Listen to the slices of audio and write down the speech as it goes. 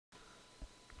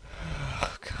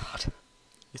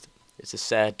It's a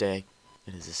sad day.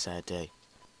 It is a sad day.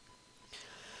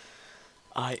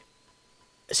 I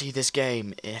see this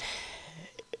game.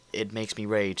 It makes me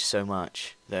rage so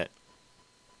much that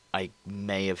I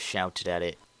may have shouted at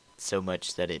it so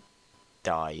much that it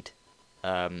died.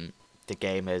 The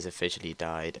game has officially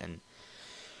died, and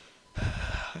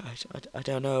I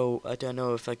don't know. I don't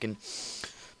know if I can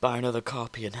buy another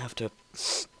copy and have to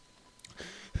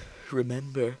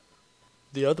remember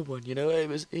the other one. You know, I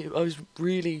was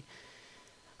really.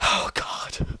 Oh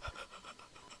God.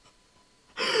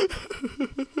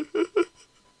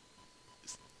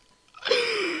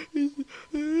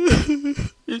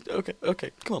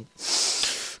 Okay, come on.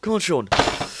 Come on, Sean.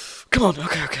 Come on,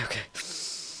 okay.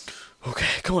 Okay,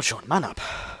 come on, Sean, man up.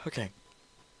 Okay.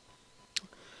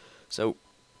 So,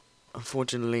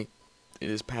 unfortunately, it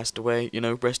has passed away. You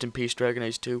know, rest in peace, Dragon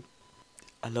Age 2.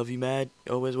 I love you, mad.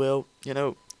 Always will. You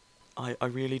know, I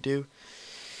really do.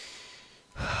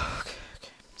 Okay.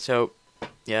 So,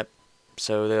 yep.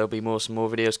 So there'll be some more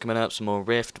videos coming up, some more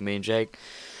Rift, me and Jake.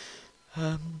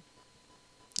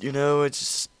 You know,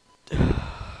 it's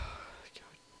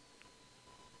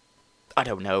I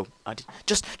don't know.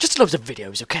 Just loads of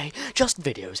videos, okay? Just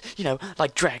videos. You know,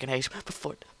 like Dragon Age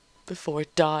before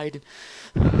it died.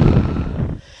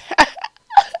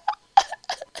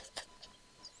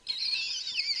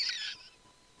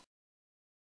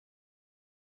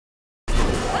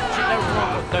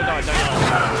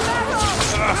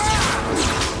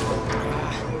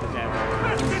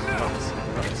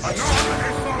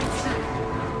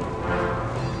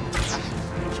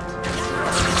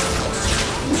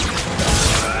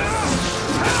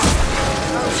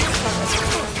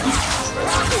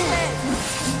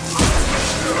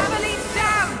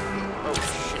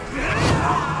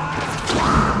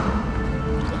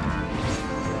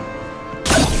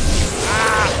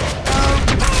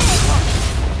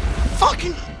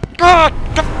 Fucking God!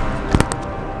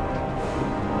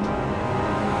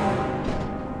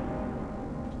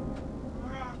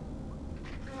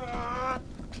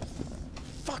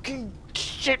 Fucking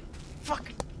shit!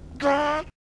 Fucking God!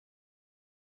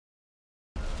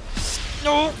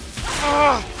 No!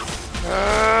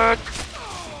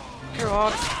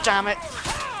 God damn it!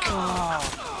 God!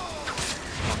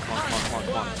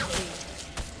 Come on.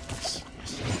 Yes,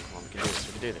 come on, we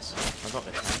can do this. I've got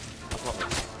this, man. I've got this.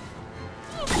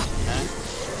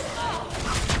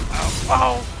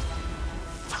 Oh!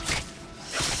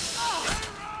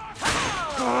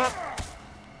 Fuck!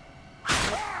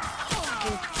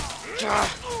 God!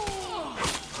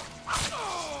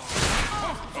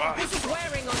 This is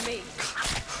wearing on me.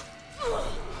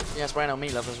 Yeah, it's wearing on me,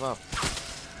 love, as well.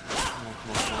 Come on.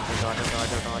 Don't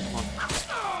die, come on.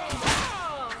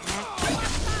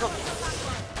 God.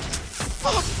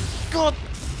 Fuck! God!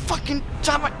 Fucking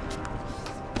damn it!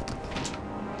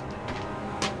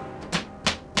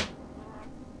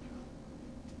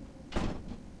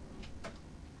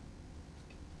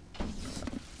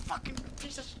 Fucking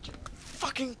piece of shit!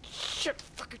 Fucking shit!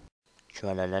 Fucking.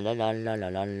 Tra la la la la la la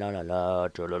la la la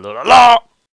la la la la.